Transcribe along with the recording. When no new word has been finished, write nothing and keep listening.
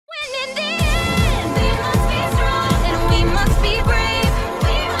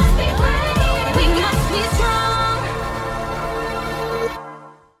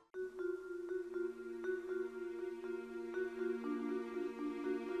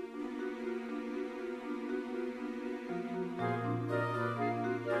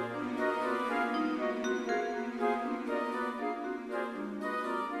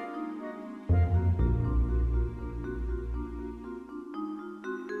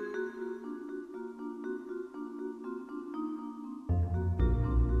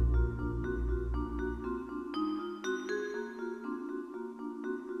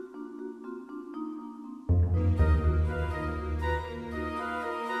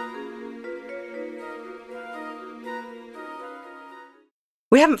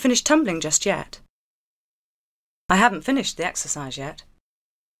We haven't finished tumbling just yet. I haven't finished the exercise yet.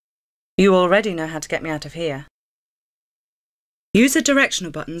 You already know how to get me out of here. Use the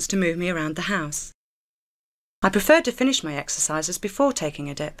directional buttons to move me around the house. I prefer to finish my exercises before taking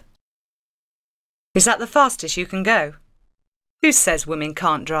a dip. Is that the fastest you can go? Who says women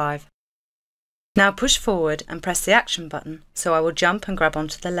can't drive? Now push forward and press the action button so I will jump and grab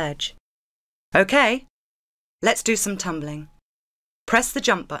onto the ledge. OK, let's do some tumbling. Press the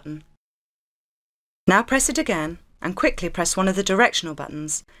jump button. Now press it again and quickly press one of the directional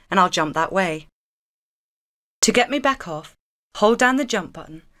buttons and I'll jump that way. To get me back off, hold down the jump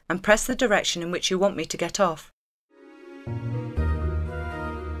button and press the direction in which you want me to get off.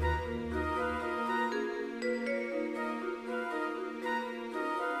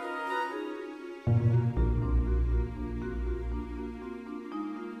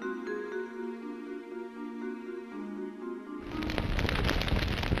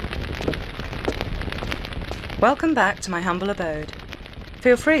 Welcome back to my humble abode.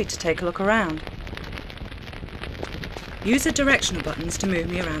 Feel free to take a look around. Use the directional buttons to move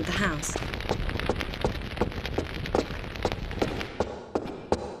me around the house.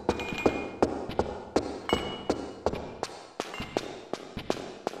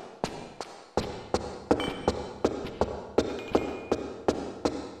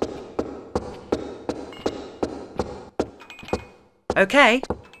 OK,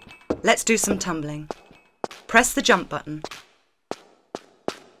 let's do some tumbling. Press the jump button.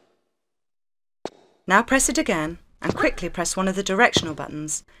 Now press it again and quickly press one of the directional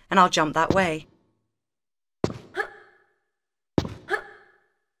buttons and I'll jump that way.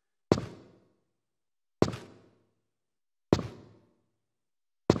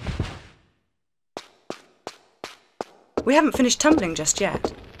 We haven't finished tumbling just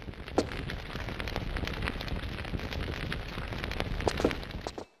yet.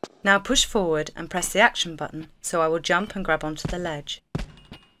 Now push forward and press the action button so I will jump and grab onto the ledge.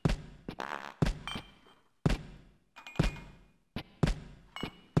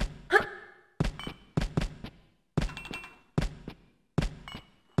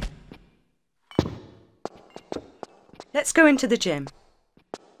 Let's go into the gym.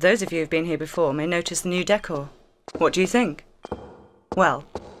 Those of you who've been here before may notice the new decor. What do you think? Well,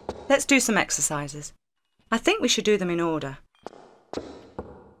 let's do some exercises. I think we should do them in order.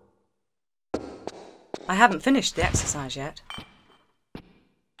 I haven't finished the exercise yet.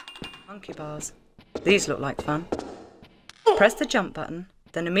 Monkey bars. These look like fun. Press the jump button,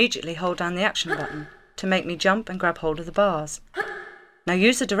 then immediately hold down the action button to make me jump and grab hold of the bars. Now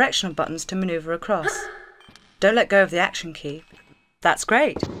use the directional buttons to manoeuvre across. Don't let go of the action key. That's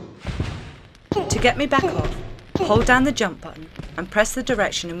great. To get me back off, hold down the jump button and press the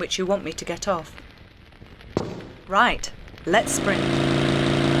direction in which you want me to get off. Right, let's sprint.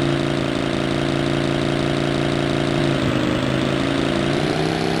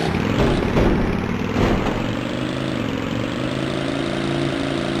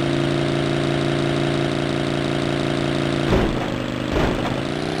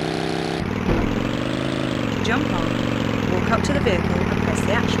 Jump on, walk up to the vehicle and press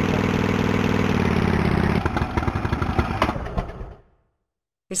the action button.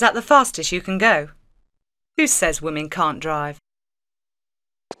 Is that the fastest you can go? Who says women can't drive?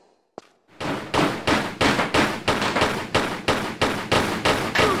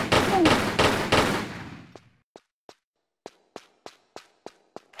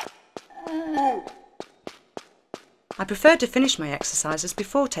 I prefer to finish my exercises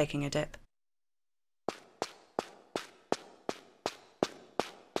before taking a dip.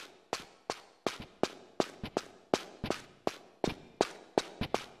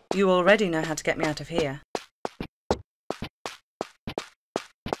 You already know how to get me out of here.